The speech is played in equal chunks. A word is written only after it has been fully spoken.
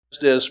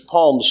as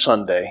Palm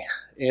Sunday,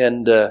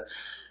 and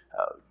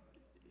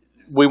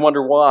we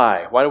wonder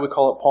why. Why do we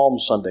call it Palm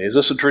Sunday? Is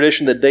this a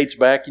tradition that dates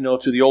back,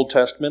 to the Old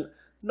Testament?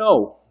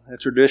 No,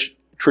 it's a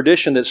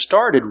tradition that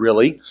started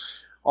really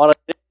on a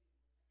day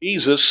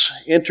Jesus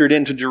entered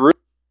into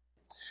Jerusalem,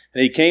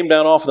 and he came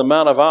down off the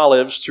Mount of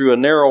Olives through a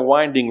narrow,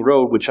 winding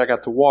road, which I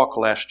got to walk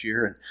last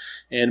year,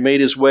 and made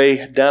his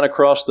way down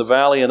across the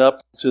valley and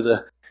up to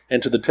the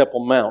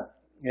Temple Mount,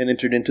 and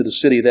entered into the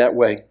city that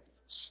way.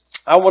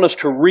 I want us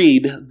to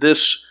read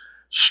this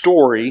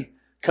story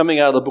coming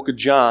out of the book of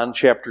John,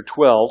 chapter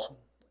 12,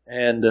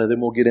 and then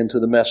we'll get into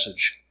the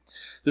message.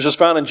 This is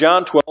found in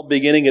John 12,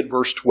 beginning at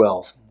verse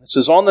 12. It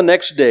says, "On the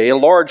next day, a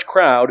large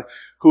crowd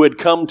who had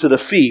come to the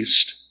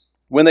feast,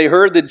 when they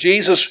heard that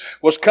Jesus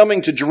was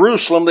coming to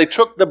Jerusalem, they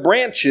took the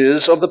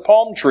branches of the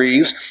palm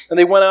trees, and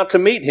they went out to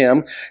meet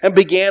him, and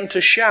began to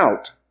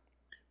shout,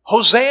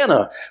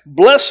 'Hosanna!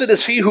 Blessed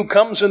is he who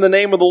comes in the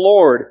name of the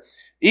Lord,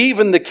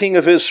 even the King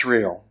of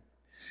Israel.'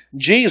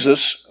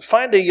 Jesus,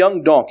 finding a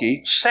young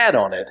donkey, sat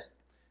on it,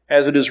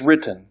 as it is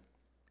written,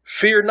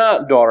 'Fear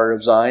not, daughter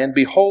of Zion,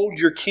 behold,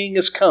 your king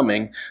is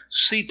coming,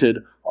 seated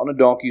on a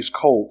donkey's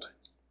colt.'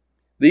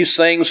 These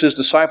things his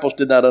disciples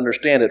did not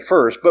understand at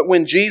first, but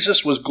when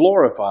Jesus was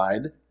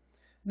glorified,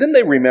 then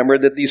they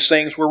remembered that these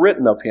things were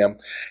written of him,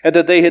 and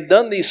that they had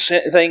done these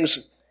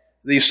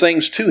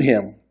things to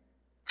him.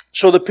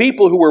 So the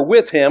people who were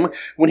with him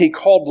when he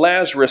called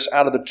Lazarus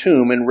out of the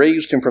tomb and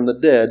raised him from the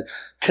dead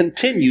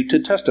continued to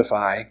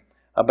testify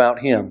about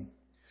him.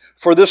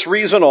 For this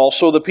reason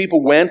also the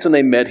people went and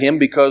they met him,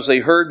 because they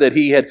heard that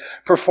he had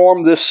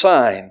performed this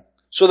sign.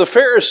 So the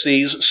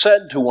Pharisees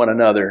said to one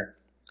another,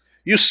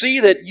 'You see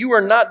that you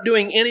are not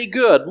doing any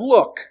good.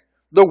 Look,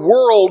 the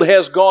world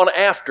has gone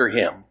after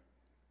him.'"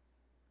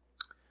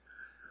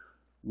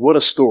 What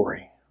a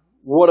story.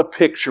 What a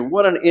picture.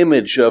 What an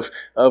image of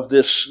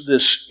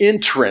this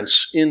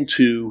entrance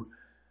into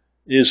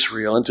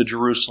Israel, into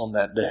Jerusalem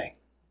that day.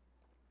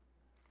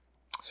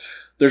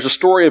 There's a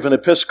story of an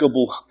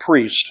Episcopal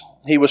priest.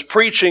 He was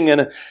preaching in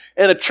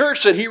a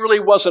church that he really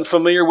wasn't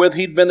familiar with.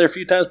 He'd been there a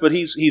few times, but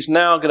he's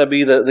now going to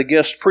be the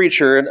guest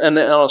preacher and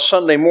on a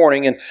Sunday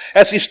morning. And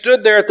as he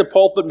stood there at the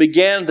pulpit and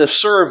began the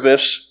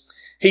service,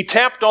 he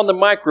tapped on the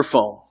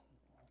microphone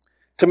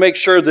to make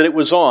sure that it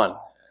was on.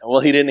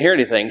 Well, he didn't hear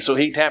anything, so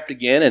he tapped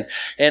again,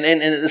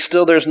 and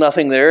still there's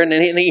nothing there, and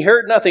he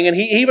heard nothing. And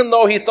he, even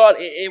though he thought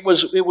it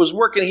was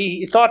working,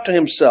 he thought to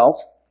himself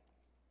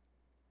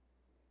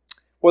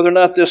whether or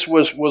not this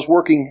was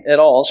working at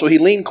all. So he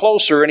leaned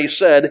closer and he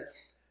said,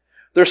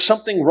 "There's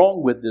something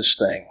wrong with this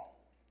thing."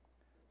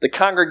 The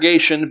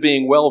congregation,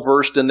 being well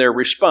versed in their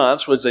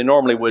response, which they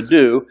normally would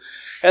do,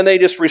 and they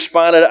just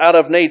responded out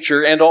of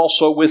nature, "And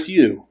also with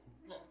you."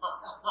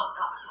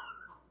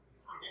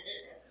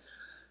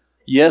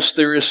 Yes,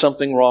 there is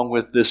something wrong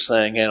with this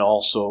thing, and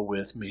also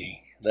with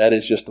me. That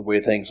is just the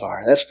way things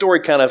are. That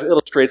story kind of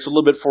illustrates a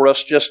little bit for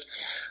us just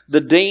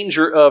the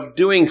danger of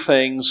doing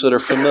things that are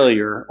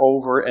familiar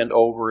over and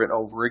over and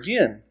over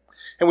again.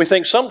 And we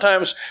think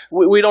sometimes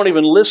we don't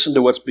even listen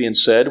to what's being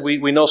said.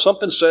 We know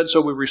something's said,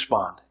 so we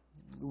respond.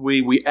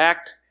 We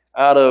act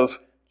out of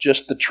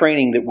just the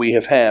training that we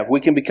have had. We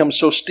can become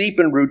so steep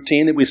in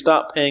routine that we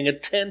stop paying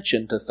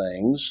attention to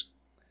things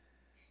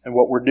and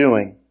what we're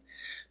doing.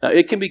 Now,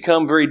 it can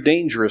become very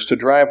dangerous to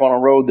drive on a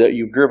road that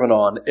you've driven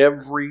on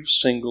every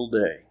single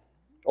day,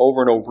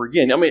 over and over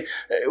again. I mean,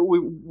 we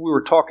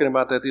were talking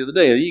about that the other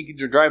day. You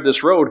can drive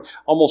this road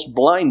almost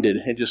blinded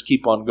and just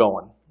keep on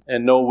going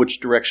and know which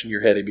direction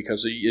you're headed,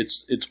 because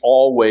it's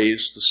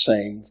always the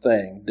same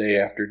thing day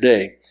after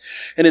day.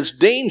 And it's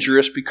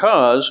dangerous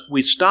because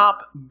we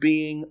stop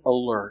being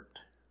alert.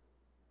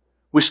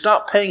 We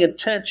stop paying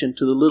attention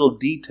to the little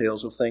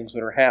details of things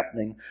that are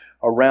happening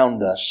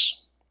around us.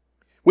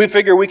 We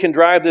figure we can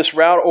drive this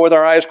route with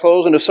our eyes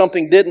closed, and if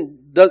something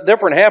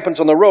different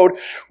happens on the road,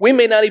 we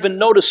may not even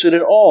notice it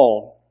at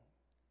all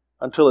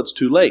until it's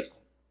too late.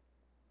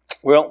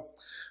 Well,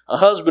 a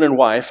husband and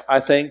wife,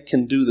 I think,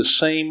 can do the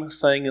same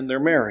thing in their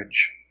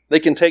marriage. They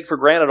can take for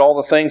granted all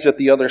the things that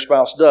the other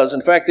spouse does. In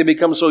fact, they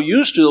become so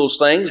used to those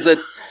things that,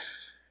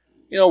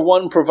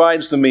 one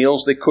provides the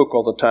meals, they cook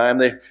all the time.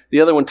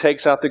 The other one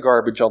takes out the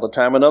garbage all the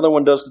time. Another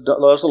one does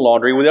the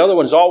laundry. The other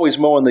one's always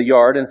mowing the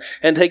yard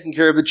and taking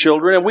care of the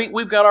children. And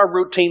we've got our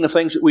routine of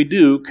things that we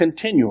do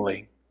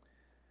continually.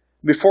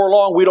 Before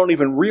long, we don't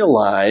even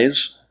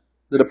realize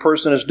that a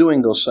person is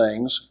doing those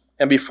things.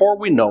 And before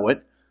we know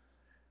it,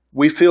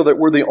 we feel that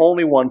we're the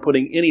only one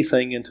putting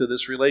anything into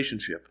this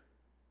relationship.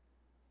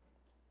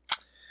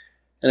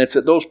 And it's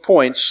at those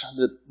points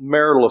that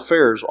marital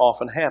affairs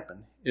often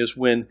happen, is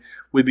when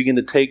we begin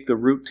to take the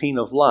routine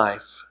of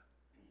life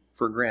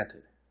for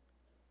granted.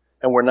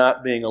 And we're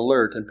not being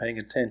alert and paying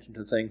attention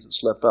to things that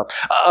slip up.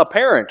 A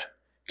parent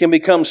can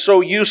become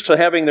so used to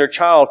having their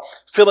child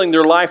filling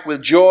their life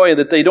with joy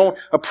that they don't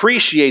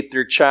appreciate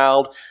their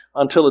child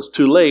until it's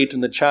too late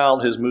and the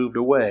child has moved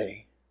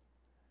away.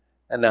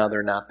 And now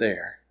they're not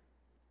there.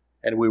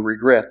 And we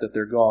regret that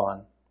they're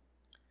gone.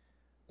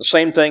 The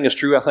same thing is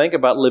true, I think,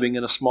 about living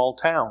in a small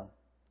town.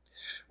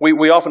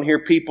 We often hear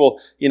people,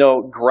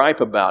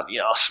 gripe about,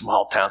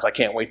 small towns. I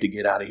can't wait to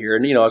get out of here.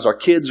 And, as our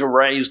kids are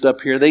raised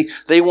up here,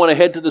 they want to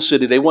head to the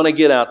city. They want to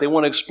get out. They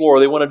want to explore.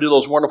 They want to do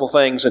those wonderful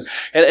things. And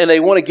they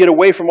want to get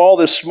away from all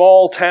this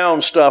small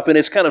town stuff. And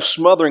it's kind of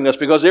smothering us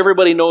because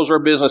everybody knows our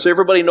business.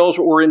 Everybody knows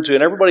what we're into.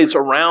 And everybody's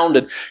around.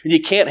 And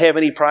you can't have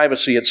any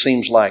privacy, it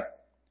seems like.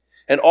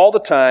 And all the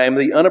time,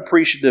 the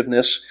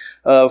unappreciativeness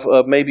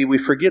of maybe we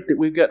forget that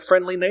we've got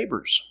friendly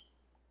neighbors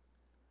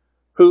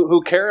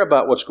who care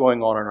about what's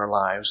going on in our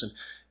lives.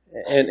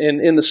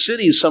 And in the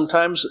cities,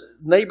 sometimes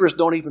neighbors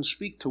don't even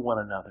speak to one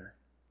another.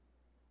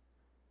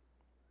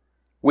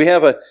 We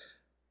have a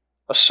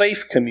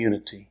safe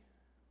community.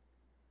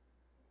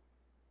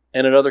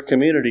 And in other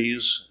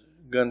communities,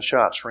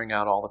 gunshots ring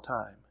out all the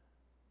time.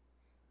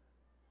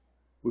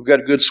 We've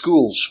got good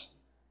schools.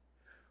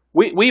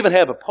 We even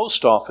have a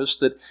post office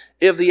that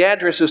if the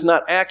address is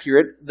not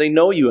accurate, they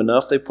know you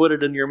enough, they put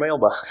it in your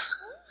mailbox.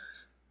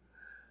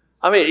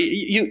 I mean,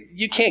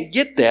 you can't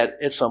get that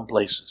at some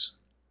places.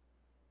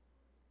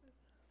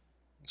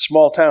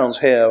 Small towns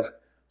have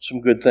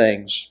some good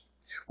things.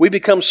 We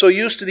become so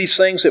used to these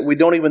things that we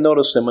don't even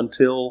notice them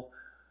until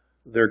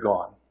they're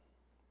gone.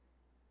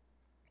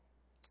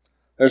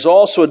 There's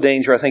also a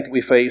danger, I think, that we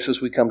face as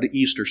we come to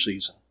Easter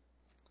season.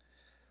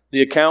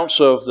 The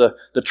accounts of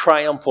the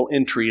triumphal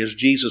entry as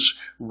Jesus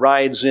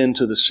rides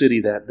into the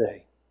city that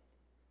day.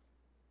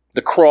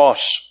 The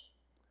cross.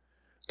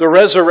 The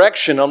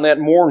resurrection on that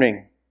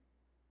morning.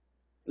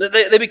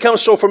 They become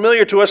so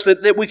familiar to us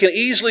that we can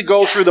easily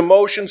go through the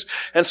motions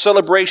and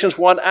celebrations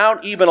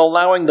without even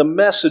allowing the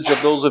message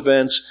of those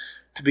events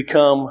to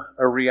become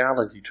a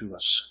reality to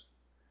us.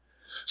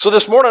 So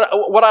this morning,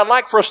 what I'd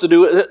like for us to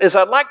do is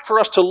I'd like for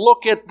us to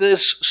look at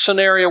this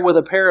scenario with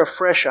a pair of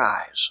fresh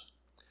eyes.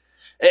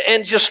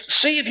 And just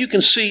see if you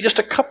can see just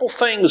a couple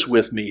things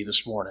with me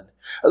this morning.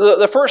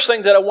 The first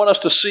thing that I want us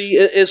to see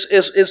is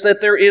that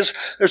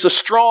there's a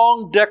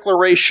strong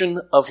declaration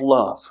of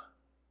love.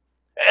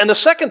 And the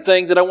second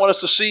thing that I want us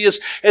to see is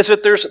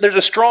that there's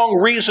a strong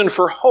reason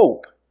for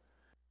hope.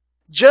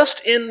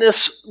 Just in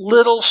this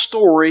little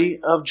story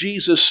of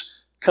Jesus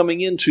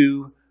coming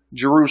into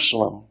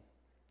Jerusalem.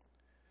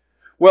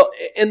 Well,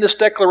 in this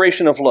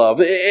declaration of love,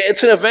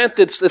 it's an event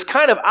that's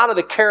kind of out of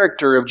the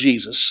character of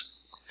Jesus.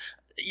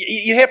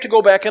 You have to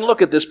go back and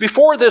look at this.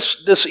 Before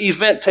this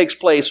event takes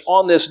place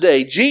on this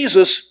day,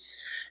 Jesus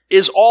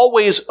is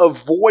always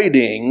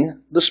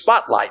avoiding the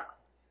spotlight.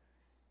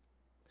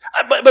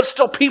 But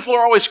still, people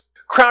are always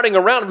crowding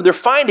around him. They're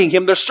finding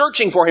him. They're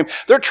searching for him.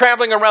 They're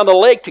traveling around the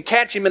lake to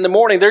catch him in the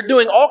morning. They're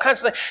doing all kinds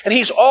of things. And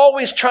he's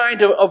always trying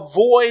to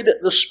avoid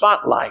the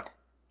spotlight.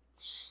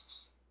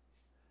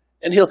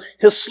 And he'll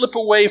slip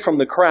away from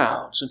the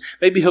crowds. And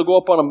maybe he'll go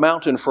up on a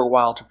mountain for a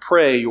while to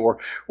pray or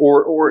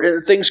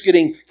things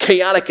getting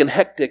chaotic and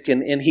hectic.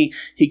 And he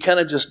kind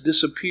of just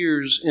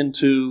disappears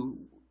into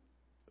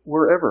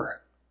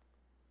wherever.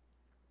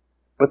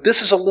 But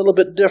this is a little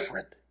bit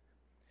different.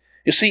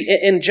 You see,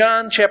 in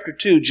John chapter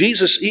 2,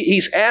 Jesus,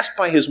 he's asked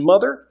by his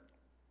mother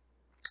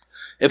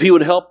if he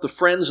would help the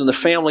friends and the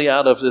family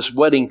out of this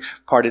wedding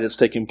party that's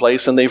taking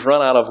place, and they've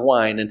run out of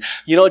wine. And,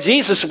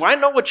 Jesus, I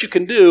know what you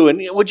can do, and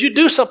would you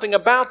do something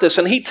about this?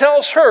 And he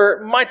tells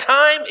her, my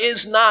time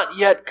is not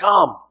yet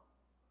come.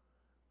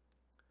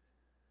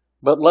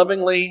 But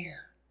lovingly,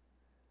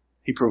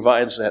 he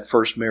provides that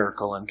first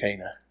miracle in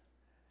Cana.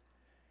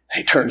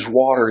 He turns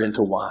water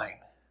into wine.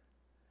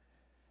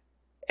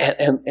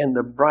 And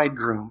the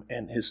bridegroom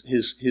and his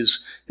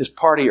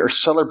party are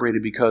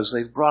celebrated because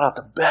they've brought out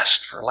the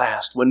best for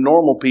last. When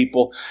normal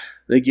people,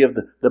 they give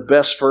the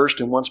best first,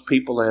 and once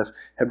people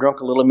have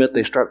drunk a little bit,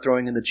 they start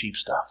throwing in the cheap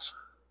stuff.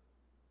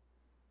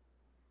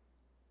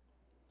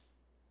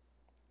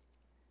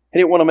 He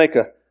didn't want to make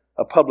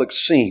a public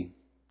scene.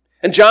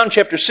 In John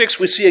chapter 6,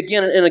 we see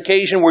again an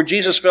occasion where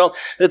Jesus felt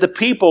that the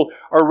people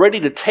are ready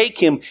to take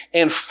him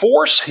and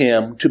force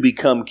him to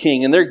become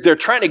king. And they're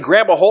trying to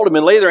grab a hold of him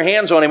and lay their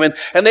hands on him.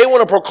 And they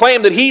want to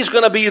proclaim that he's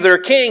going to be their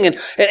king.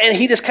 And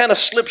he just kind of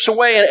slips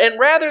away. And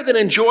rather than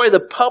enjoy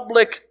the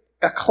public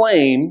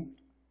acclaim,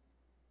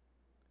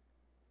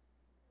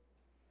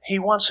 he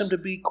wants him to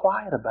be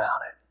quiet about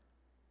it.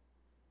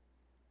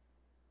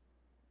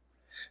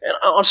 And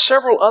on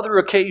several other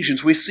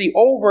occasions, we see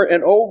over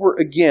and over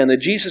again that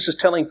Jesus is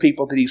telling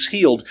people that he's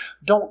healed.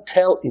 Don't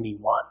tell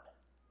anyone.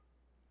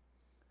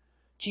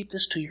 Keep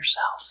this to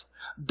yourself.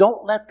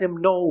 Don't let them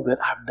know that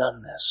I've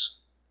done this.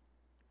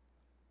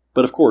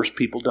 But of course,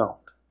 people don't.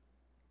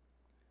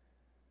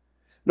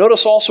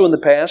 Notice also in the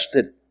past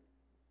that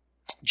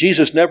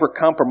Jesus never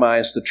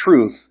compromised the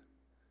truth.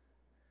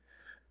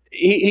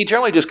 He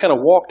generally just kind of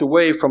walked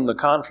away from the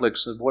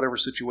conflicts of whatever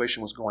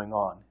situation was going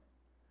on.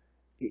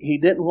 He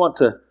didn't want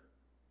to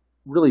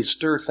really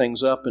stir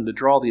things up and to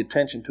draw the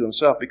attention to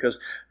himself because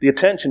the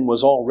attention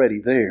was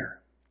already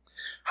there.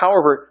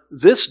 However,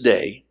 this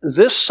day,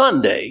 this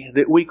Sunday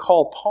that we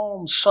call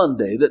Palm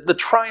Sunday, the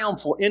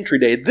triumphal entry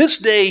day, this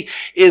day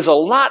is a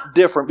lot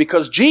different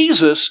because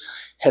Jesus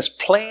has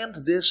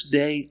planned this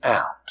day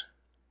out.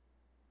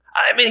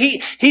 I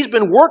mean, he's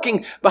been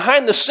working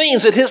behind the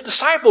scenes that his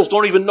disciples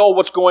don't even know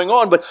what's going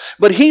on,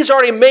 but he's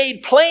already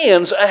made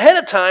plans ahead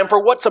of time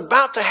for what's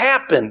about to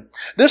happen.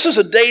 This is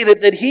a day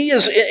that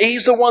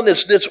he's the one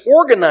that's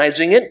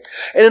organizing it.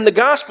 And in the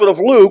Gospel of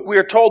Luke, we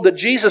are told that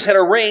Jesus had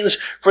arranged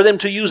for them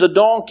to use a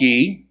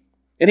donkey.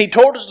 And he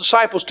told his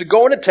disciples to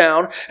go into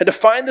town and to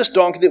find this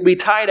donkey that would be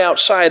tied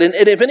outside. And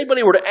if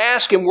anybody were to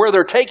ask him where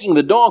they're taking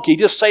the donkey,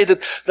 just say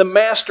that the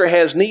master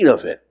has need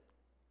of it.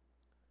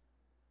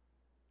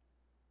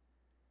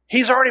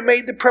 He's already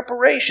made the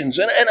preparations.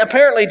 And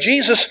apparently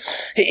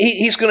Jesus,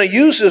 he's going to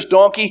use this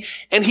donkey,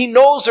 and he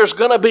knows there's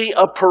going to be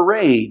a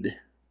parade.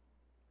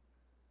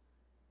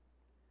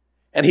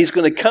 And he's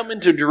going to come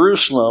into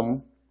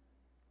Jerusalem.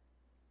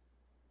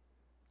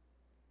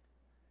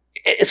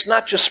 It's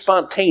not just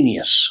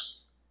spontaneous.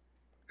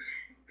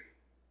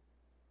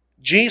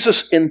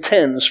 Jesus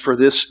intends for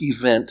this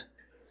event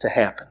to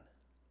happen.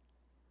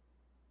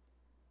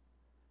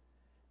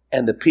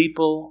 And the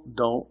people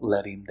don't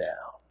let him down.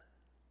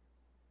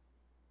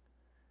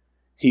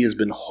 He has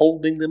been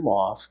holding them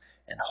off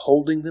and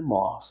holding them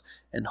off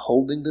and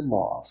holding them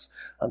off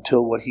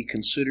until what he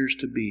considers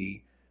to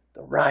be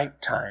the right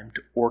time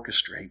to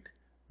orchestrate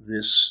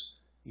this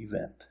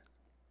event.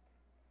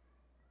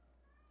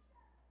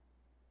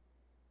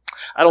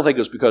 I don't think it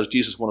was because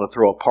Jesus wanted to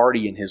throw a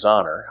party in his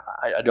honor.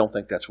 I don't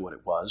think that's what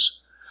it was.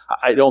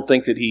 I don't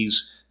think that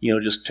he's,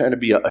 just trying to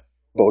be a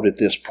boat at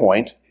this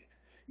point.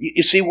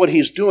 You see, what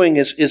he's doing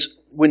is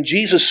when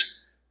Jesus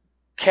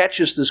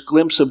catches this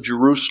glimpse of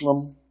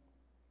Jerusalem,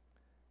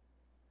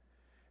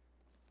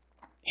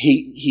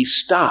 he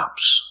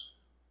stops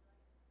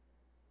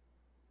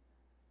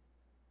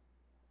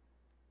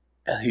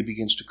and he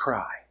begins to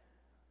cry.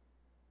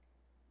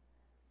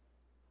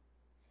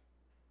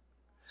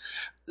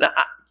 Now,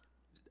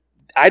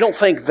 I don't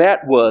think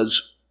that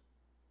was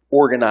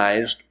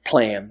organized,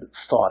 planned,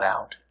 thought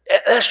out.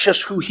 That's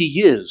just who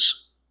he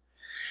is.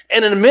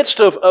 And in the midst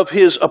of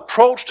his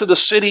approach to the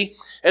city,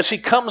 as he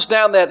comes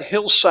down that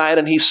hillside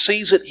and he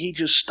sees it, he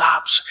just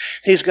stops.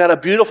 He's got a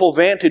beautiful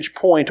vantage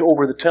point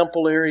over the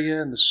temple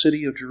area and the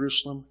city of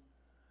Jerusalem.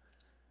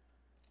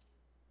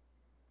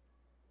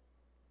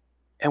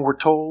 And we're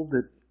told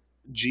that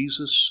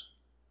Jesus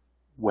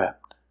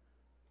wept.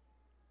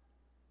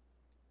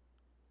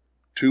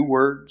 2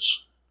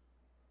 words,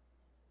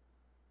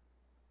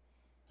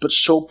 but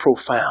so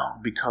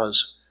profound,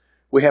 because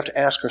we have to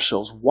ask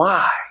ourselves,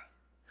 why?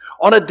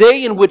 On a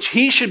day in which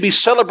he should be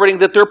celebrating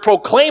that they're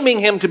proclaiming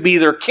him to be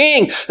their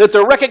king, that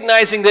they're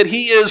recognizing that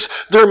he is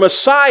their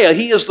Messiah,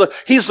 he's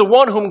the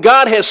one whom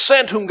God has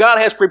sent, whom God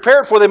has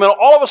prepared for them, and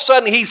all of a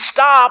sudden he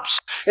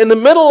stops in the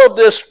middle of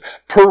this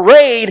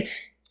parade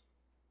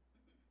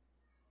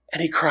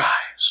and he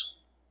cries.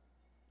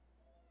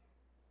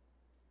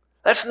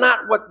 That's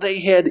not what they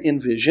had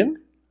envisioned.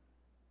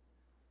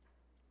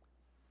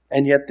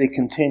 And yet they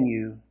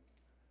continue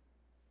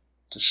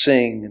to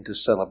sing and to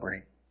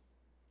celebrate.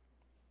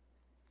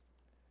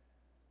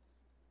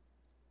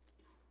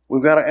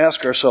 We've got to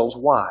ask ourselves,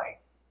 why?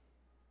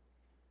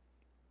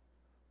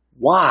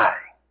 Why?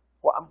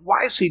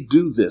 Why does he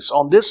do this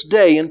on this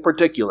day in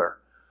particular?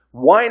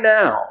 Why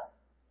now?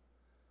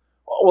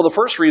 Well, the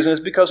first reason is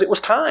because it was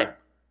time.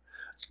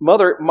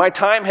 Mother, my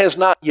time has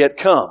not yet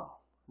come.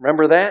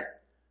 Remember that?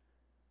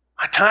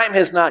 My time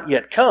has not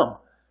yet come.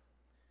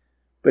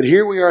 But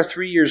here we are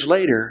 3 years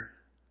later,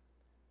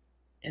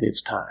 and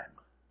it's time.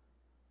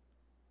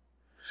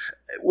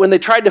 When they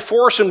tried to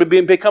force him to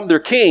become their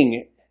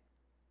king,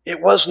 it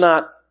was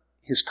not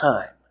his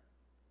time.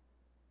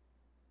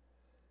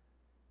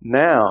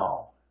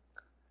 Now,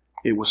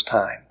 it was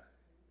time.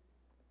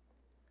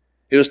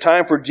 It was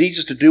time for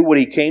Jesus to do what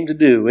he came to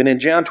do. And in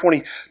John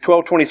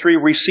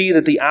 12:23, we see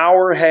that the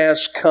hour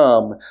has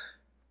come.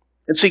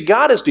 And see,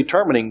 God is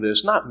determining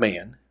this, not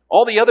man.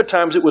 All the other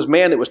times it was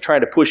man that was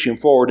trying to push him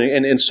forward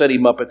and set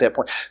him up at that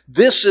point.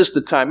 This is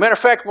the time. Matter of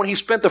fact, when he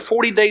spent the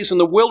 40 days in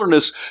the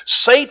wilderness,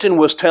 Satan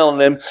was telling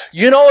them,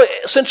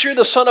 since you're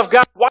the Son of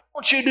God, why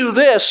don't you do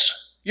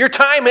this? Your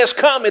time has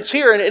come. It's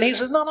here. And he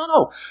says,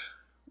 no.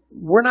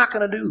 We're not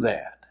going to do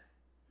that.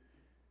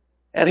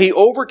 And he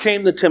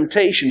overcame the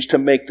temptations to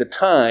make the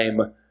time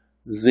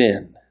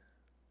then.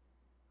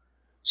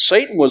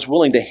 Satan was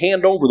willing to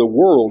hand over the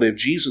world if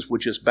Jesus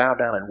would just bow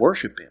down and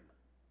worship him.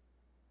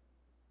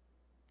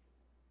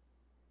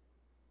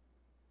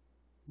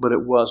 But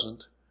it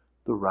wasn't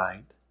the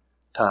right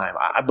time.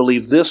 I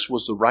believe this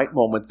was the right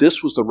moment.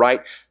 This was the right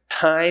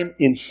time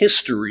in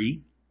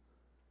history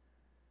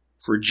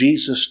for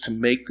Jesus to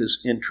make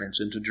this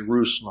entrance into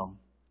Jerusalem,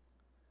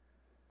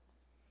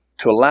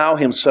 to allow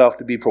himself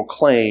to be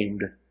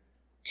proclaimed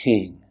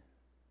king.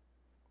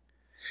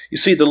 You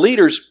see, the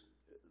leaders,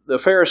 the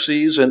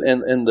Pharisees and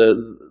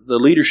the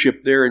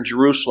leadership there in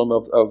Jerusalem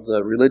of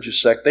the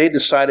religious sect, they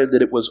decided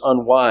that it was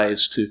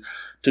unwise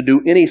to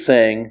do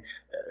anything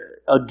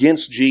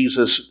against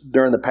Jesus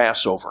during the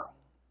Passover.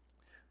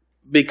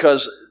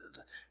 Because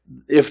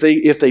if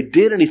they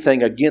did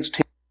anything against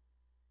him,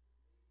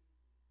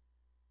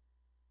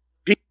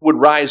 people would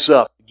rise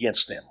up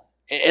against them.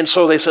 And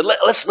so they said,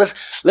 let's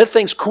let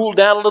things cool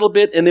down a little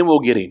bit and then we'll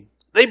get him.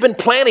 They've been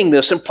planning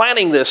this.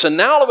 And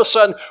now all of a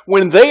sudden,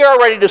 when they are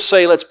ready to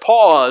say, let's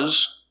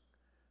pause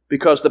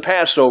because the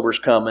Passover's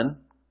coming,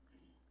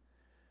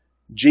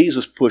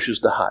 Jesus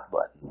pushes the hot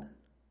button.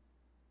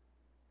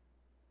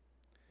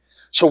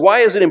 So why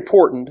is it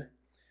important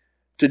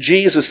to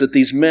Jesus that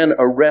these men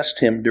arrest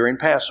him during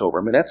Passover?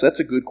 I mean, that's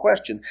a good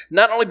question.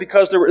 Not only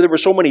because there were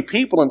so many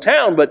people in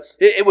town, but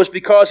it was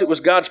because it was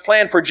God's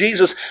plan for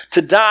Jesus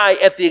to die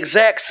at the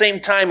exact same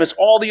time as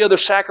all the other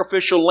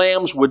sacrificial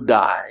lambs would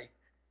die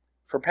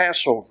for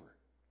Passover.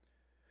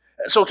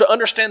 So to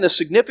understand the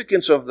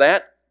significance of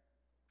that,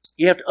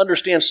 you have to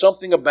understand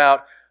something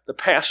about the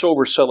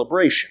Passover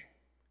celebration.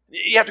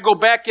 You have to go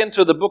back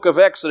into the book of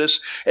Exodus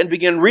and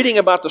begin reading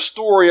about the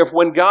story of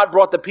when God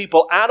brought the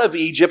people out of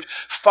Egypt,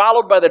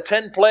 followed by the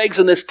 10 plagues.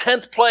 And this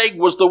 10th plague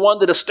was the one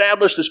that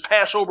established this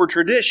Passover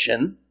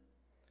tradition,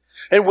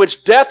 in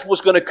which death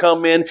was going to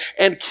come in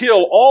and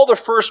kill all the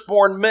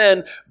firstborn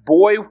men,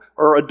 boy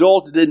or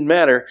adult, it didn't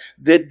matter,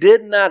 that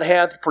did not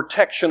have the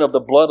protection of the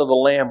blood of the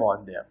Lamb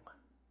on them.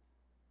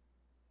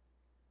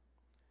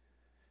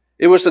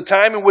 It was the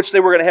time in which they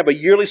were going to have a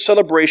yearly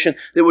celebration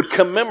that would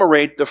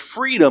commemorate the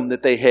freedom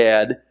that they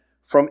had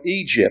from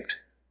Egypt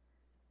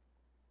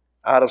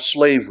out of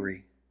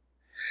slavery.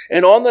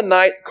 And on the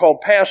night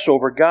called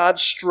Passover, God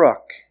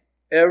struck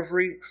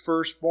every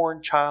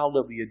firstborn child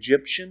of the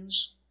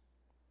Egyptians,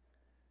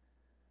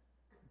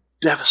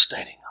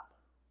 devastating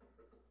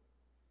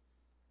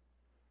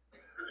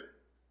them.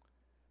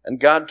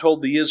 And God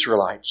told the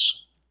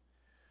Israelites,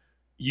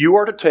 you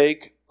are to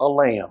take a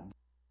lamb,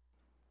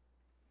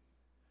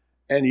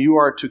 and you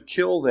are to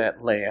kill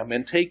that lamb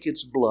and take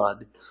its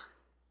blood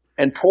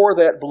and pour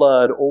that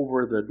blood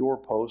over the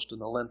doorpost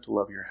and the lintel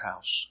of your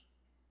house.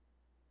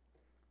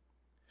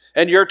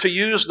 And you're to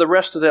use the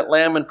rest of that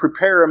lamb and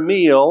prepare a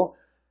meal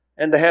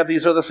and to have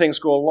these other things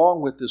go along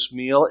with this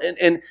meal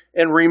and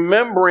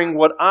remembering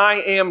what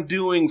I am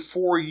doing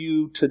for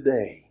you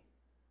today.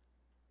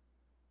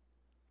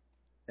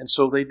 And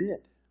so they did.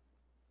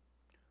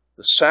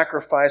 The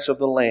sacrifice of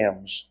the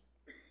lambs,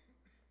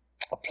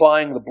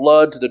 applying the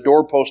blood to the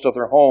doorpost of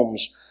their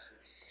homes.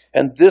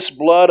 And this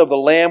blood of the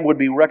lamb would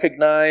be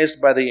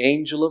recognized by the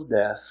angel of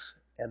death,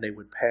 and they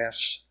would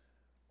pass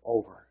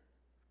over.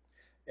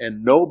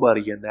 And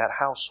nobody in that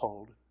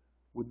household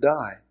would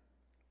die.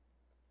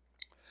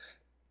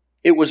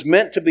 It was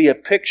meant to be a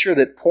picture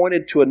that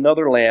pointed to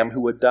another lamb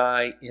who would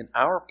die in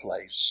our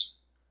place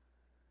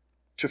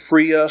to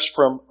free us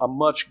from a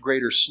much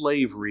greater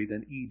slavery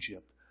than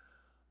Egypt,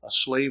 a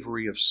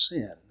slavery of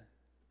sin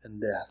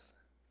and death.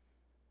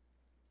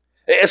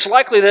 It's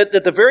likely that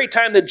at the very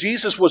time that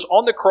Jesus was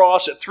on the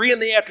cross at 3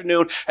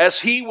 p.m, as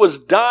he was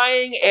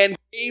dying and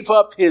gave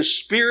up his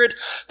spirit,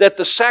 that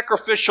the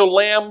sacrificial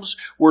lambs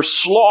were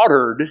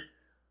slaughtered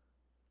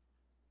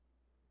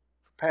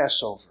for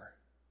Passover.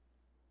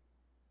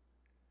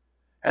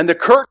 And the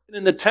curtain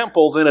in the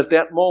temple then at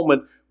that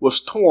moment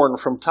was torn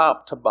from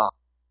top to bottom.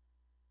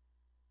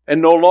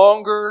 And no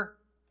longer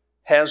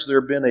has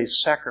there been a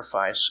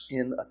sacrifice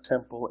in a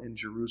temple in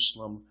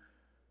Jerusalem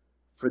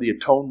for the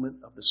atonement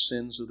of the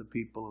sins of the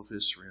people of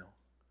Israel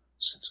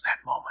since that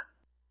moment.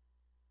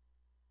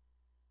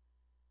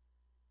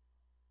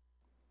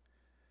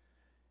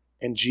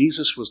 And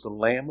Jesus was the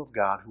Lamb of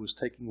God who was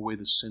taking away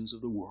the sins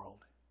of the world.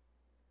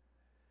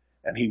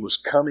 And he was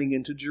coming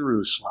into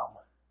Jerusalem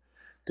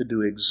to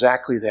do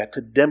exactly that,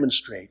 to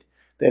demonstrate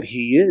that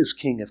he is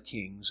King of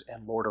Kings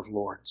and Lord of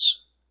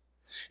Lords.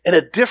 In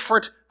a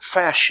different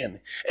fashion,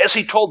 as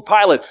he told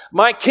Pilate,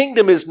 my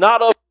kingdom is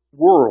not of the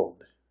world.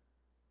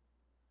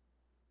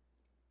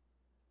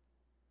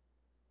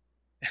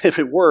 If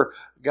it were,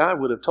 God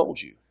would have told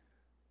you.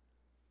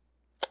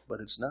 But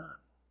it's not.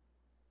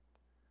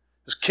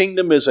 His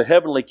kingdom is a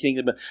heavenly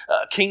kingdom,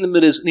 a kingdom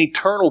that is an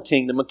eternal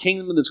kingdom, a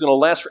kingdom that is going to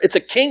last. It's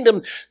a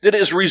kingdom that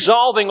is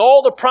resolving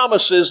all the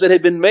promises that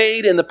had been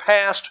made in the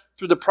past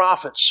through the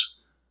prophets.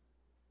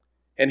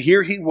 And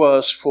here he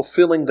was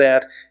fulfilling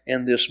that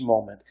in this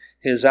moment.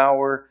 His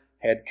hour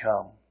had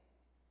come.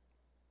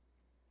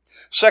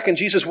 Second,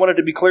 Jesus wanted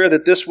to be clear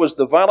that this was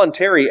the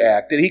voluntary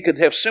act, that he could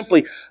have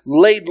simply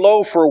laid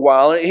low for a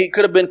while. He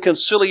could have been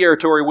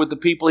conciliatory with the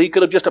people. He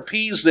could have just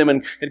appeased them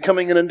and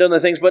coming in and done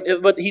the things.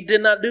 But he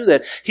did not do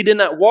that. He did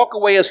not walk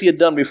away as he had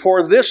done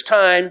before. This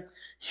time,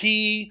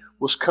 he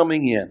was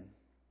coming in.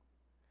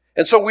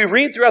 And so we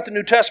read throughout the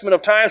New Testament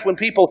of times when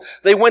people,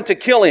 they went to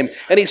kill him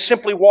and he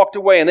simply walked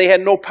away and they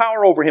had no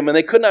power over him and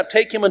they could not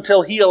take him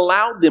until he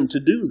allowed them to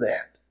do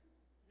that.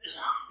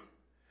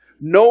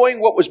 Knowing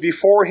what was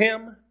before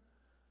him,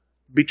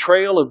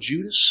 betrayal of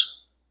Judas,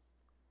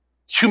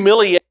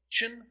 humiliation,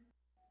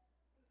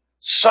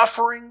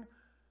 suffering,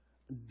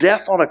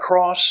 death on a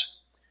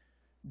cross,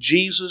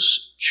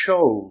 Jesus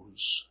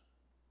chose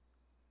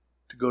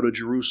to go to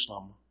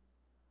Jerusalem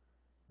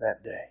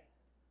that day,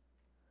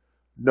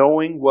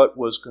 knowing what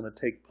was going to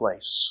take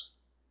place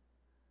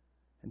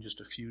in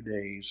just a few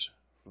days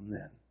from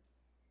then.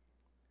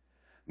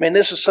 Man,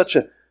 this is such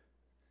a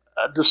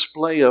a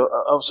display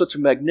of such a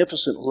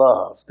magnificent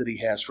love that He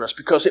has for us,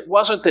 because it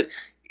wasn't that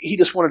He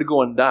just wanted to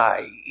go and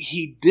die.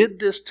 He did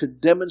this to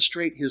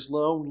demonstrate His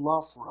own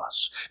love for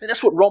us. And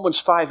that's what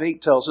Romans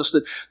 5:8 tells us,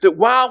 that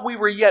while we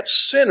were yet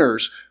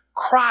sinners,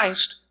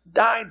 Christ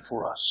died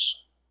for us.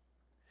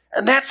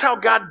 And that's how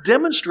God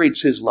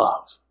demonstrates His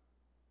love.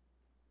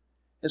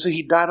 And so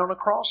He died on a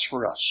cross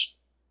for us.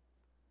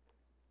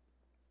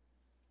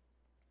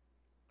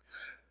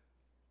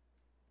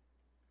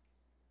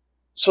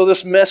 So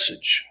this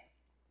message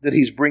that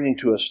He's bringing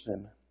to us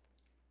then,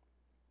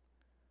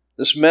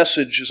 this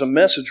message is a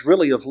message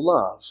really of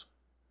love.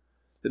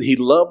 That He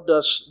loved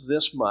us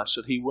this much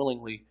that He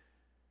willingly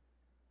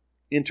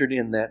entered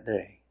in that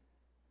day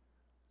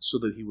so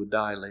that He would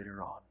die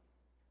later on.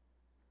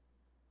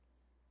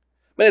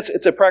 But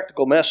it's a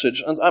practical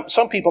message.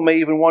 Some people may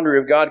even wonder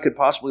if God could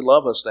possibly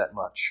love us that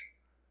much.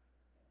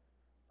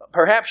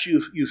 Perhaps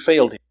you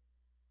failed Him.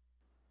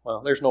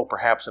 Well, there's no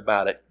perhaps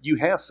about it. You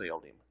have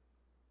failed Him.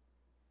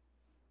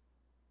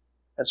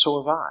 And so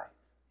have I.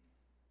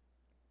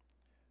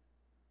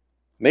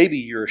 Maybe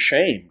you're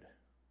ashamed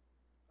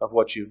of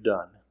what you've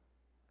done.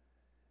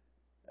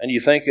 And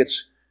you think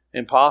it's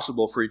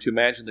impossible for you to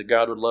imagine that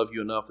God would love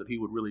you enough that He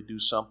would really do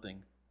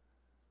something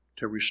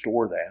to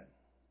restore that.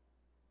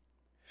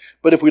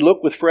 But if we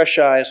look with fresh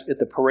eyes at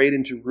the parade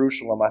in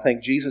Jerusalem, I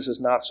think Jesus is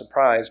not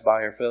surprised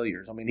by our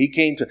failures. I mean, He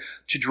came to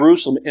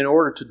Jerusalem in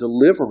order to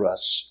deliver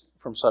us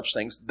from such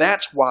things.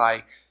 That's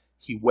why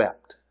He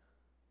wept.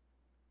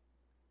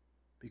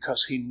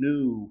 Because He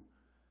knew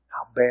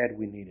how bad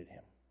we needed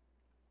Him.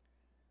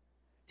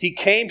 He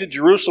came to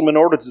Jerusalem in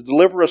order to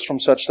deliver us from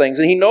such things.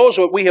 And He knows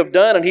what we have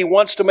done, and He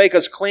wants to make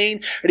us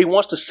clean, and He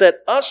wants to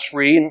set us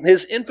free. And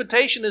His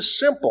invitation is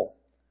simple.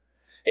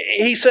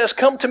 He says,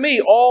 "Come to me,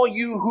 all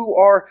you who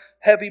are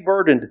heavy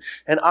burdened,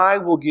 and I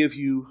will give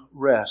you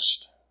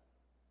rest."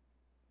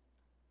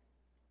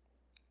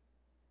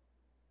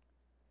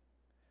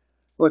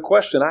 Well, the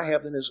question I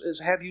have then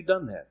is have you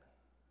done that?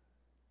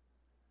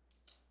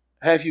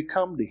 Have you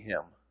come to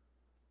Him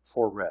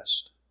for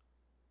rest?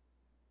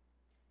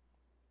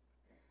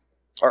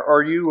 Or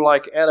are you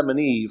like Adam and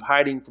Eve,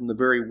 hiding from the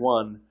very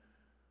one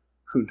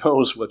who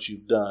knows what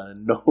you've done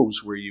and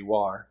knows where you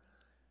are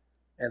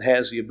and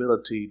has the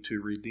ability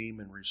to redeem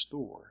and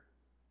restore?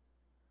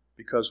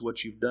 Because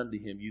what you've done to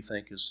Him you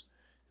think is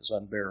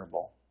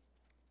unbearable.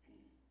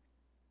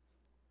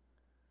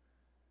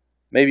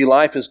 Maybe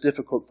life is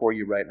difficult for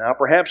you right now.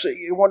 Perhaps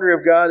you wonder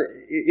if God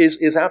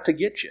is out to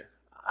get you.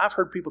 I've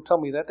heard people tell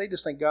me that. They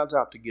just think God's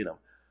out to get them.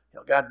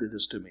 God did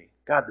this to me.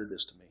 God did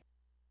this to me.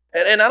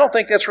 And I don't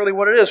think that's really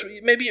what it is.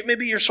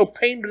 Maybe you're so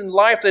pained in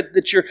life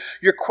that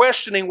you're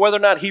questioning whether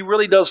or not He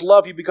really does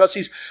love you because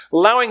He's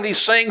allowing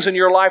these things in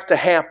your life to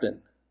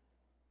happen.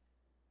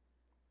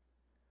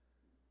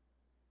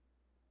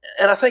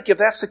 And I think if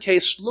that's the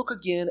case, look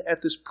again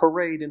at this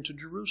parade into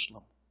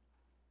Jerusalem.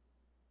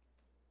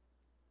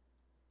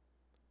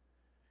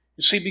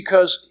 You see,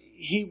 because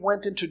He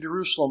went into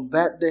Jerusalem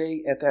that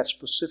day at that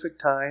specific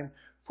time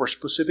for a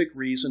specific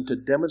reason to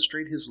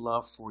demonstrate His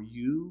love for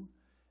you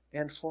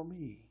and for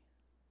me.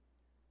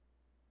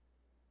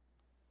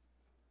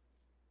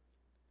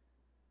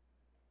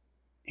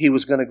 He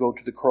was going to go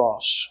to the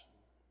cross.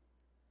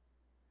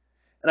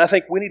 And I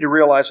think we need to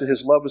realize that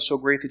His love is so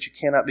great that you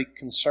cannot be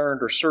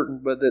concerned or certain,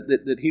 but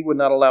that He would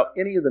not allow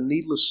any of the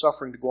needless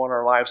suffering to go on in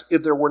our lives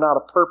if there were not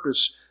a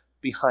purpose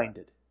behind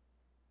it.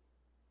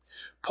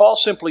 Paul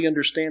simply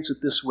understands it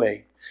this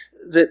way,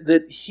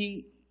 that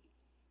he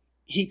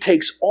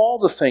takes all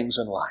the things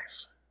in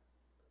life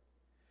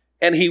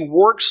and He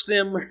works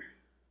them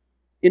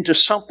into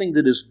something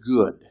that is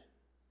good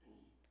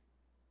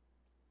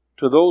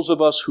to those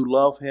of us who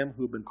love Him,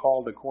 who have been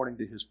called according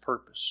to His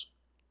purpose.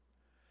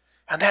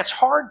 And that's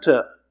hard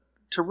to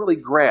really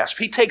grasp.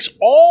 He takes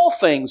all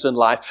things in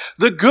life,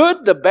 the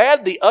good, the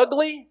bad, the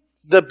ugly,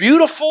 the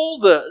beautiful,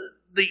 the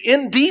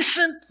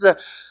indecent,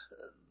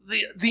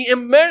 the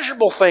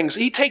immeasurable things.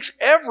 He takes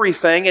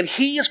everything and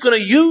He is going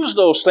to use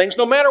those things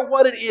no matter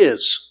what it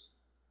is.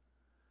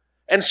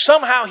 And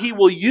somehow He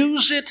will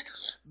use it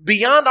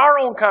beyond our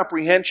own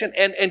comprehension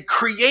and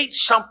create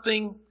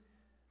something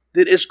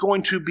that is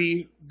going to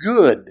be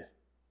good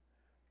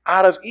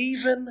out of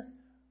even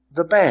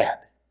the bad.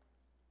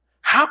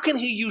 How can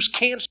He use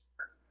cancer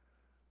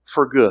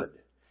for good?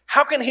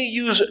 How can He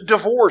use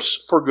divorce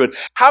for good?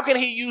 How can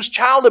He use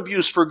child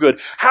abuse for good?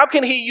 How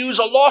can He use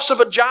a loss of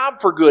a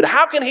job for good?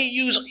 How can He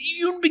use,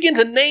 you begin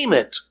to name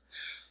it.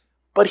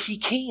 But He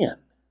can.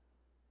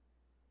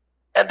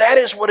 And that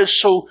is what is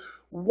so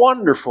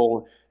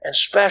wonderful and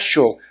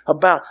special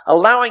about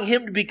allowing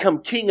Him to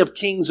become King of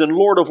Kings and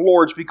Lord of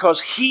Lords,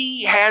 because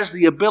He has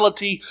the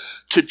ability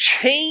to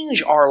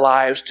change our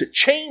lives, to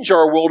change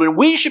our world, and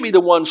we should be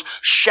the ones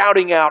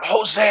shouting out,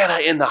 "Hosanna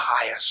in the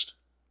highest.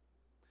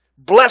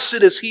 Blessed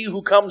is he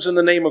who comes in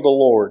the name of the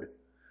Lord,"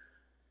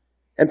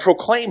 and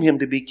proclaim Him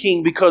to be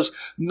King, because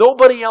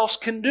nobody else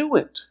can do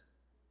it.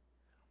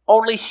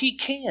 Only He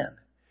can.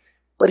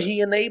 But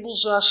He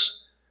enables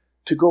us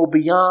to go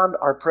beyond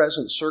our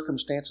present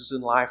circumstances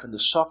in life and the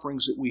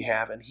sufferings that we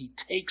have, and He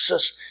takes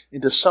us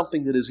into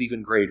something that is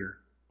even greater.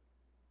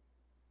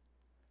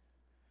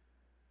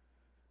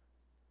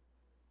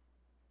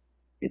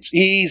 It's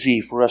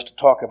easy for us to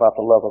talk about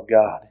the love of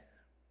God,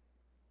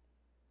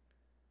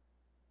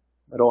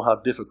 but oh, how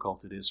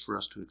difficult it is for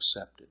us to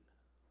accept it.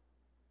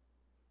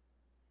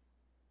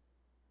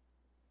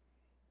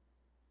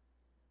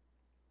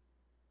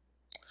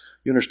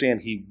 You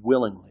understand, He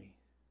willingly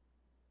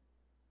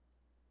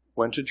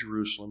went to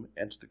Jerusalem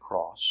and to the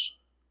cross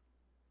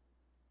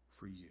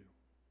for you.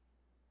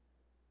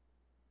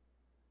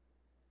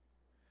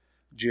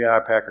 J.I.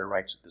 Packer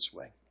writes it this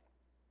way.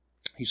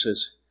 He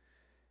says,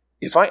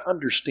 if I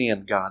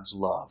understand God's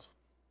love,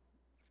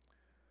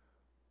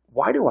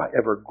 why do I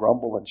ever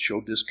grumble and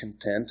show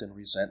discontent and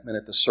resentment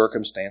at the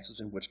circumstances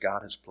in which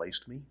God has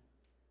placed me?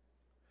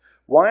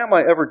 Why am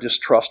I ever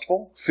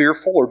distrustful,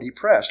 fearful, or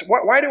depressed?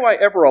 Why do I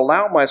ever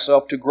allow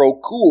myself to grow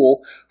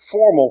cool,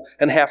 formal,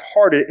 and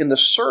half-hearted in the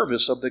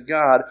service of the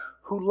God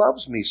who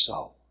loves me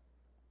so?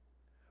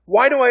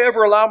 Why do I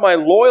ever allow my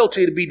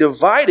loyalty to be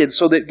divided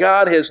so that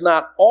God has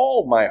not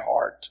all my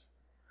heart?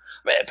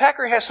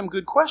 Packer has some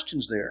good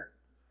questions there.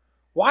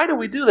 Why do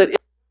we do that? If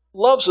He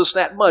loves us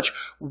that much,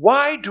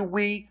 why do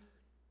we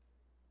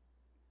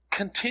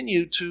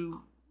continue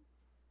to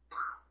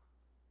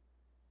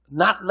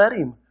not let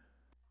Him?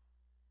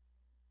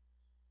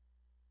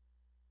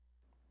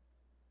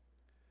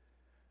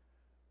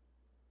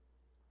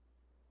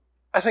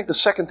 I think the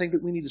second thing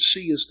that we need to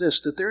see is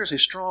this, that there is a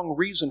strong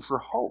reason for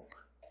hope.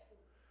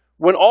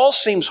 When all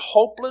seems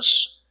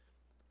hopeless,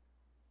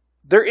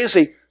 there is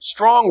a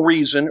strong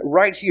reason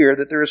right here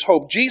that there is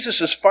hope.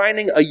 Jesus is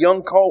finding a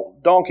young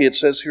donkey, it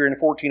says here in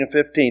 14 and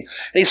 15.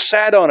 And He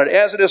sat on it,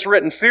 as it is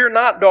written, fear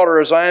not, daughter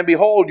of Zion,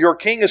 behold, your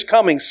king is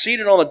coming,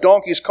 seated on the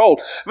donkey's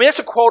colt. I mean, that's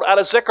a quote out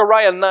of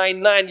Zechariah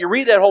 9:9. You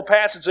read that whole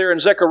passage there in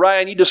Zechariah,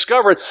 and you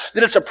discover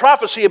that it's a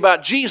prophecy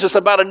about Jesus,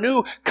 about a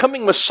new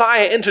coming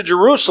Messiah into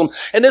Jerusalem.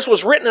 And this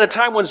was written at a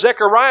time when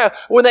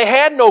when they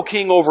had no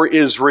king over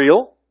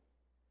Israel.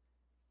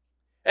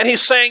 And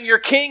He's saying, your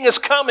king is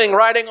coming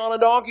riding on a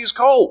donkey's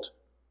colt.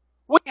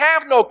 We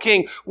have no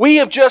king. We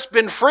have just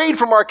been freed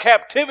from our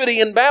captivity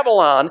in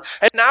Babylon,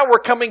 and now we're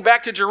coming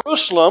back to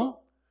Jerusalem.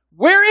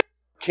 Where is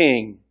the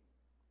king?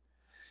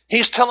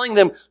 He's telling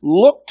them,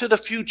 look to the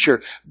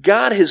future.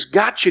 God has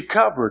got you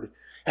covered,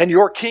 and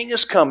your king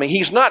is coming.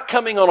 He's not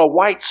coming on a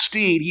white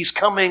steed. He's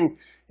coming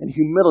in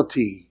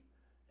humility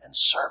and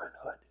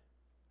servanthood,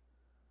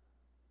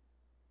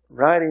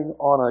 riding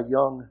on a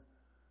young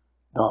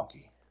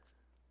donkey.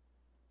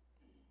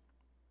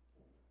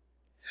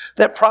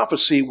 That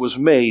prophecy was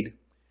made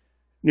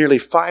nearly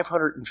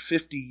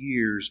 550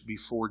 years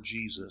before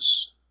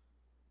Jesus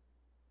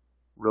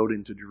rode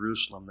into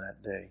Jerusalem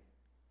that day.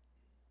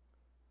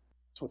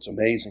 That's what's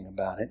amazing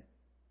about it.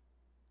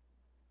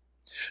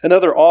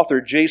 Another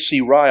author,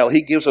 J.C. Ryle,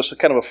 he gives us a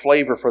kind of a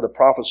flavor for the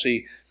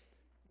prophecy.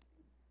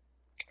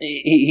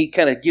 He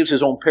kind of gives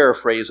his own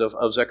paraphrase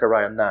of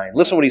Zechariah 9.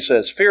 Listen what he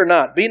says. Fear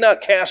not, be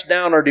not cast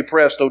down or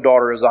depressed, O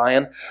daughter of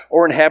Zion,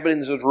 or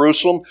inhabitants of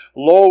Jerusalem,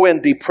 low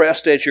and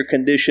depressed as your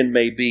condition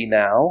may be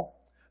now.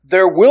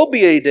 There will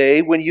be a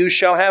day when you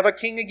shall have a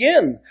king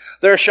again.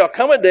 There shall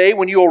come a day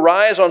when you will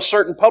rise on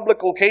certain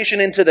public location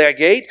into their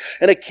gate,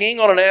 and a king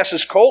on an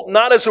ass's colt,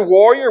 not as a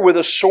warrior with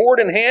a sword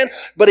in hand,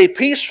 but a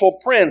peaceful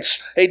prince,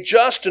 a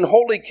just and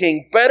holy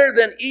king, better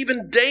than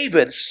even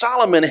David,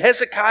 Solomon,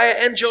 Hezekiah,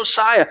 and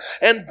Josiah,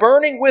 and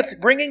bringing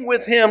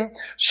with him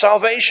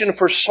salvation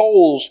for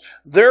souls.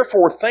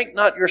 Therefore think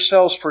not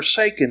yourselves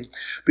forsaken,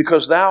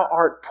 because thou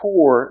art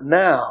poor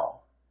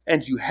now,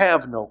 and you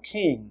have no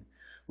king.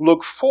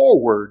 Look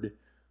forward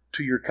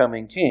to your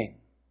coming king.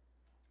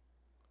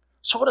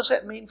 So what does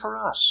that mean for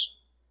us?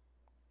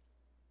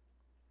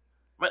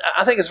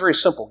 I think it's very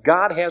simple.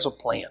 God has a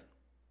plan.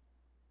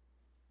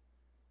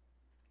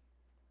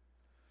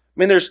 I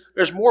mean,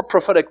 there's more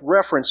prophetic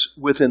reference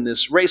within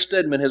this. Ray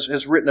Stedman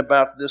has written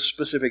about this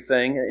specific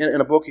thing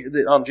in a book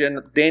on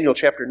Daniel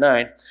chapter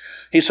 9.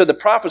 He said the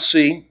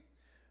prophecy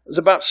is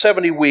about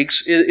 70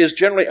 weeks. It is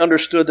generally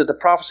understood that the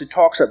prophecy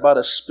talks about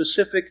a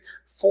specific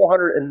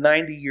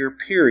 490-year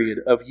period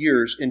of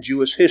years in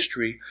Jewish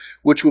history,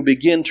 which will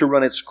begin to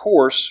run its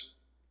course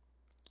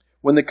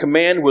when the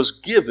command was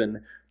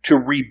given to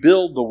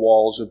rebuild the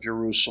walls of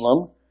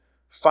Jerusalem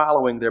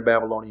following their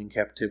Babylonian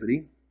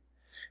captivity.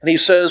 And he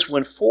says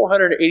when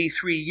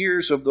 483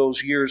 years of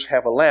those years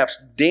have elapsed,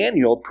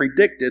 Daniel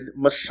predicted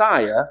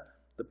Messiah,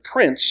 the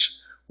prince,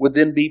 would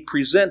then be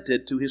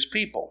presented to his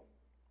people.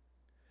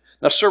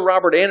 Now, Sir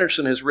Robert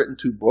Anderson has written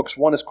 2 books.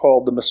 One is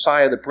called The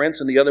Messiah, the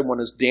Prince, and the other one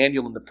is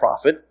Daniel and the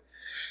Prophet.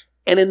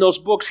 And in those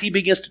books, he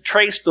begins to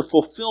trace the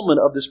fulfillment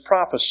of this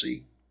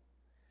prophecy,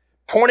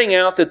 pointing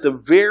out that the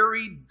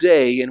very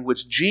day in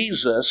which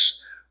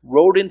Jesus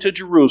rode into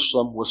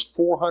Jerusalem was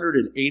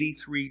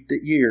 483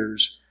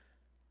 years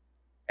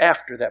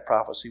after that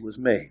prophecy was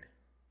made.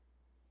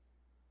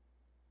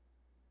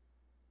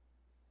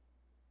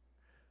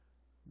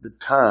 The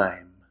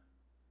time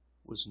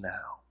was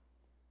now.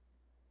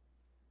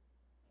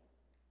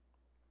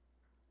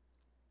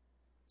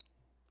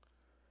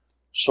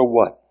 So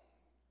what?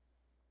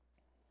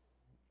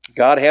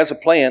 God has a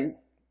plan.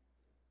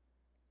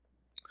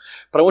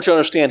 But I want you to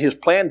understand, His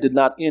plan did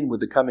not end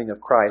with the coming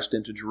of Christ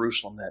into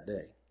Jerusalem that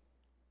day.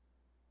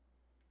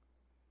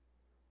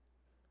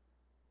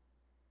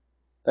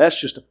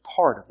 That's just a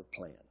part of the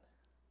plan.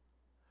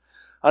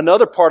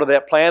 Another part of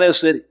that plan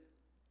is that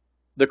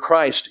the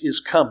Christ is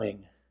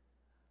coming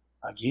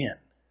again.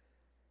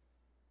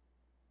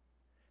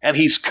 And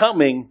He's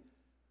coming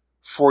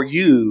for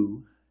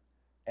you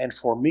and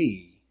for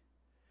me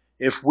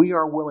if we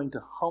are willing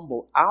to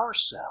humble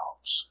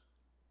ourselves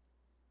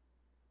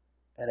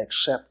and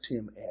accept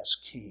Him as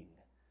King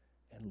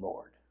and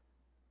Lord.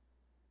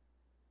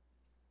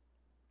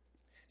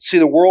 See,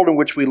 the world in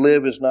which we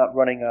live is not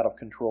running out of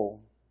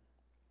control.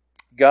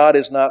 God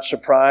is not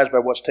surprised by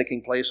what's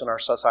taking place in our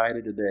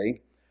society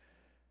today.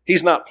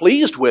 He's not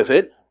pleased with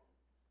it,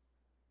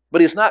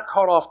 but He's not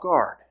caught off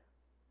guard.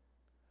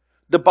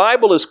 The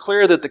Bible is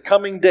clear that the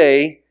coming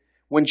day,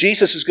 when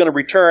Jesus is going to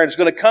return, is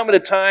going to come at a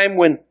time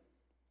when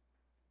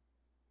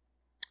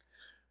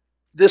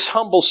this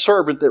humble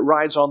servant that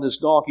rides on this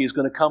donkey is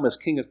going to come as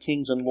King of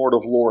Kings and Lord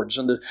of Lords.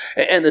 And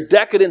the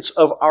decadence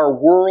of our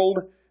world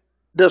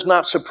does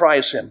not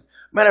surprise Him.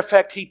 Matter of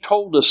fact, He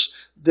told us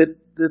that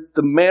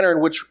the manner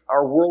in which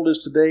our world is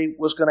today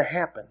was going to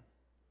happen.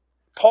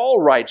 Paul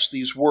writes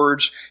these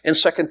words in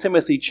 2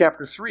 Timothy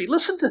chapter 3.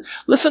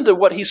 Listen to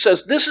what he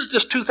says. This is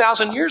just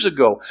 2,000 years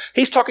ago.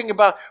 He's talking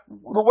about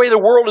the way the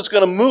world is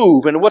going to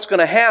move and what's going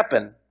to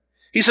happen.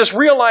 He says,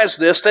 realize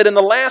this, that in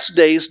the last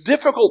days,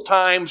 difficult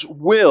times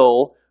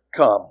will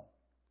come.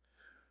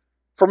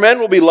 For men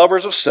will be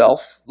lovers of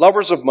self,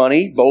 lovers of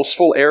money,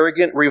 boastful,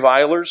 arrogant,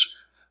 revilers,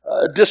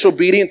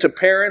 disobedient to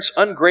parents,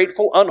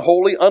 ungrateful,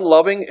 unholy,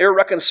 unloving,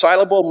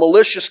 irreconcilable,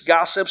 malicious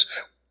gossips,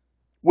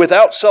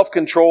 without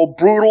self-control,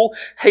 brutal,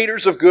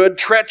 haters of good,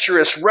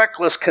 treacherous,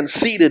 reckless,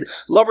 conceited,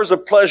 lovers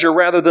of pleasure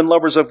rather than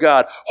lovers of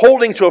God,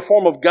 holding to a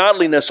form of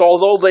godliness,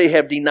 although they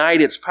have denied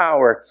its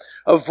power.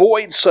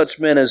 Avoid such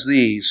men as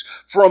these,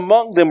 for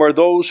among them are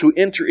those who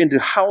enter into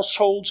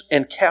households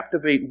and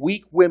captivate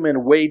weak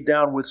women weighed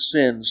down with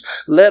sins,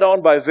 led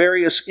on by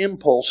various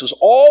impulses,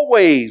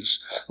 always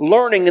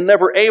learning and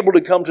never able to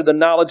come to the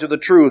knowledge of the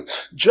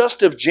truth,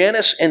 just as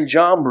Jannes and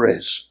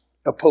Jambres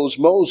opposed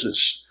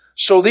Moses.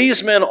 So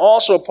these men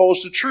also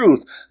oppose the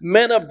truth,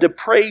 men of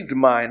depraved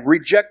mind,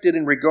 rejected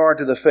in regard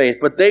to the faith,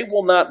 but they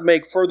will not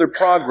make further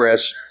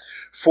progress,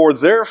 for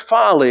their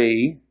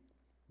folly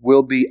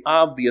will be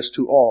obvious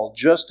to all,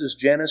 just as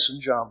Jannes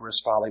and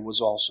Jambres' folly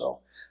was also.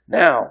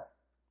 Now,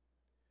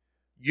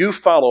 you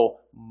follow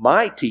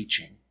my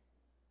teaching,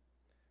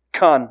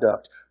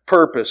 conduct,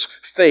 purpose,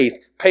 faith,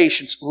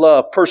 patience,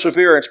 love,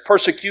 perseverance,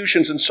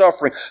 persecutions, and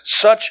suffering,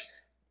 such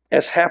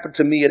as happened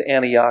to me at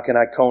Antioch and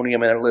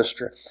Iconium and at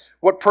Lystra.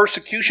 What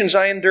persecutions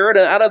I endured,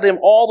 and out of them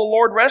all the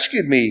Lord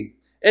rescued me.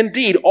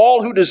 Indeed,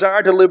 all who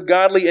desire to live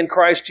godly in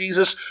Christ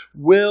Jesus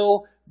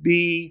will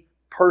be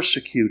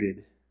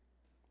persecuted.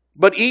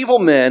 But evil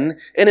men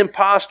and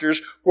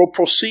impostors will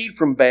proceed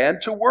from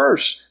bad to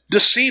worse,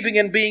 deceiving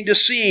and being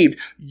deceived.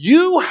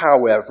 You,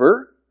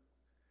 however,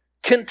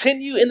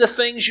 continue in the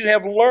things you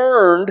have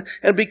learned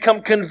and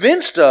become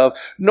convinced of,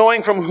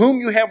 knowing from whom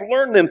you have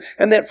learned them,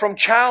 and that from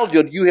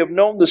childhood you have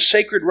known the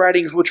sacred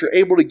writings which are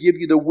able to give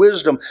you the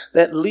wisdom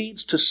that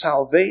leads to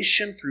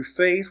salvation through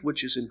faith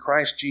which is in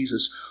Christ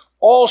Jesus.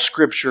 All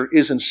Scripture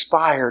is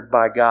inspired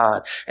by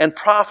God and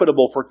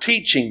profitable for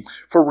teaching,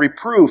 for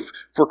reproof,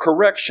 for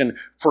correction,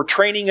 for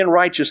training in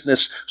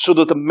righteousness, so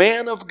that the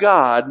man of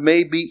God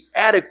may be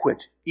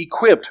adequate,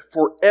 equipped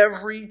for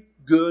every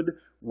good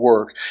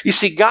work. You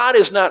see, God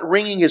is not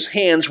wringing His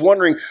hands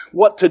wondering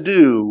what to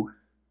do.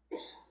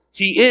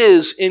 He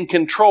is in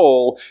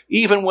control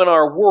even when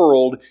our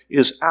world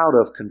is out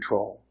of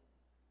control.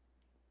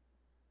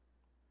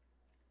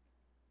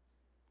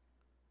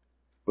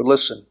 But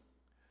listen,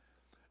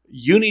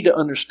 you need to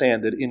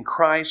understand that in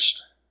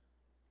Christ,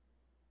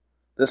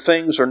 the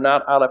things are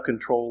not out of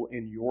control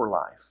in your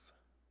life.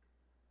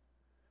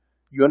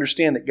 You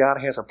understand that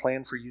God has a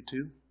plan for you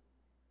too?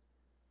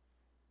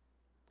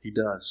 He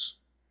does.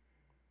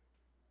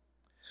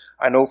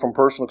 I know from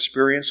personal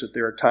experience that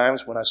there are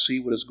times when I see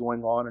what is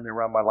going on in and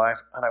around my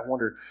life, and I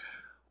wonder,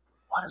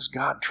 what is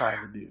God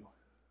trying to do?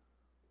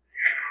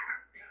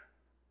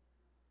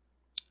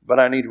 But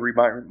I need to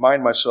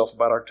remind myself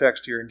about our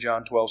text here in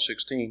John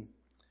 12:16.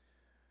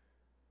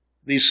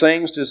 These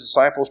things His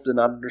disciples did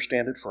not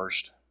understand at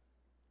first.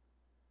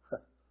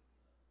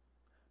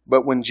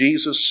 But when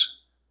Jesus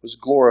was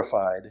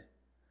glorified,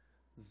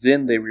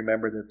 then they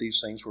remembered that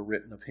these things were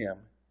written of Him,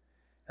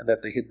 and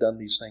that they had done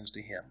these things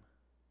to Him.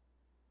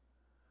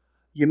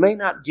 You may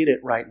not get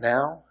it right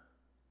now,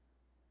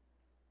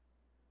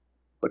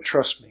 but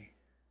trust me,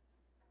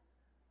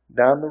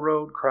 down the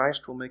road,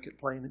 Christ will make it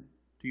plain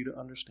to you to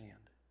understand.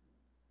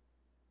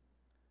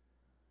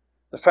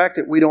 The fact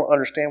that we don't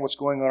understand what's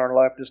going on in our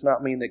life does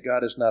not mean that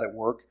God is not at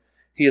work.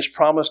 He has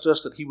promised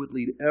us that He would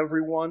lead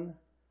everyone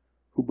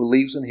who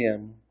believes in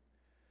Him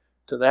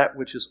to that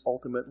which is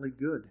ultimately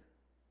good.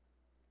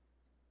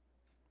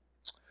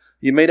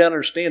 You may not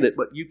understand it,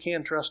 but you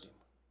can trust Him.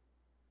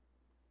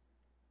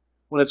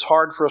 When it's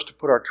hard for us to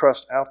put our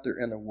trust out there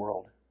in the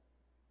world.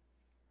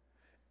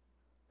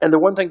 And the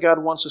one thing God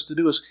wants us to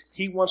do is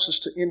He wants us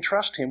to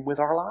entrust Him with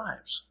our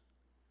lives.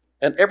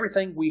 And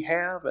everything we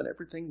have and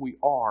everything we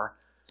are,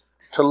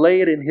 to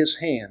lay it in His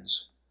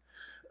hands.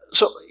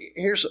 So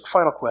here's a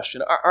final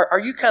question. Are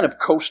you kind of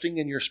coasting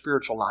in your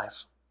spiritual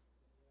life?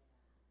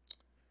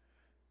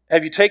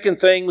 Have you taken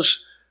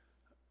things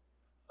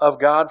of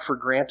God for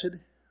granted?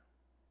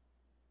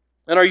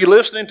 And are you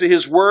listening to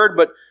His Word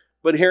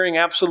but hearing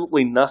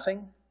absolutely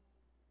nothing?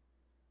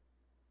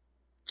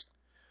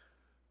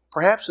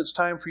 Perhaps it's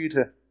time for you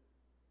to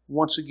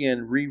once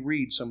again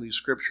reread some of these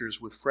scriptures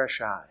with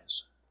fresh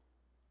eyes.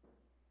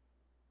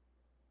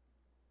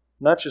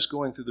 Not just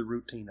going through the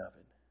routine of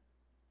it,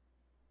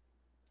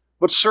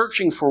 but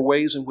searching for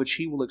ways in which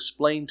He will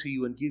explain to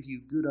you and give you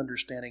good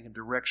understanding and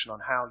direction on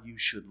how you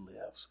should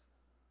live.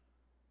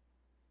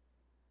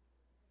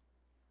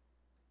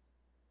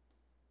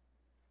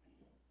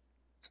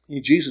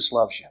 Jesus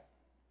loves you.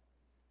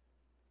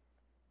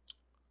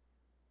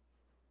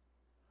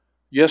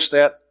 Yes,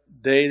 that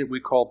day that we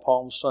call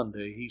Palm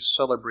Sunday, He's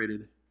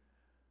celebrated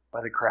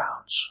by the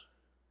crowds.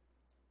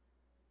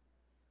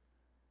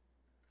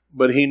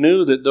 But He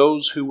knew that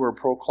those who were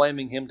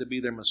proclaiming Him to be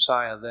their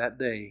Messiah that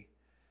day,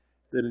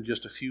 that in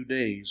just a few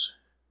days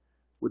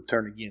would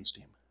turn against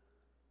Him.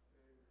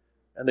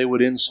 And they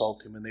would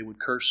insult Him, and they would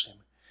curse Him,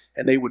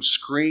 and they would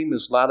scream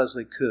as loud as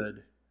they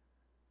could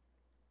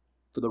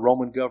for the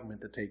Roman government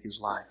to take His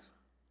life,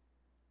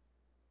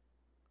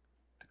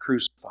 to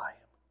crucify Him.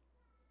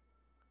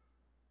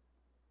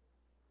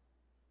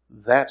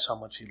 That's how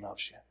much He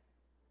loves you.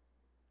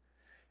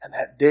 And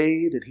that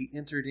day that He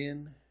entered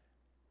in,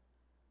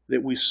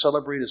 that we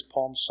celebrate as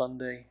Palm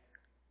Sunday,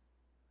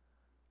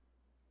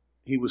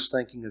 He was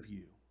thinking of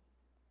you.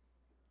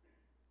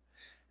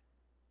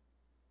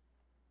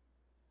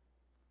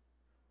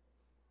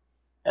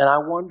 And I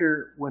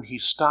wonder when He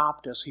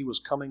stopped as He was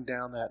coming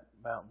down that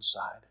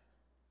mountainside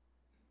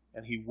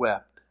and He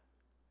wept,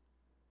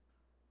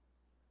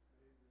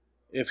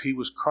 if He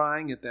was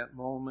crying at that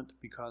moment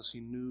because He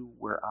knew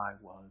where I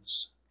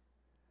was,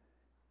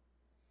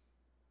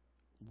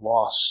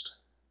 lost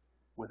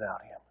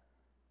without Him.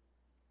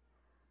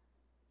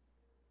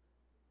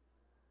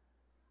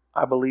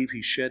 I believe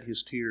He shed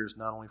His tears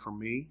not only for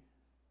me,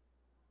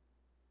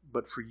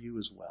 but for you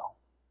as well.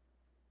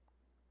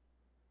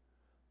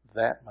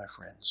 That, my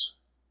friends,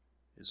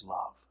 is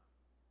love.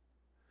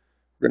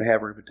 We're going to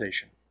have a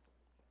invitation.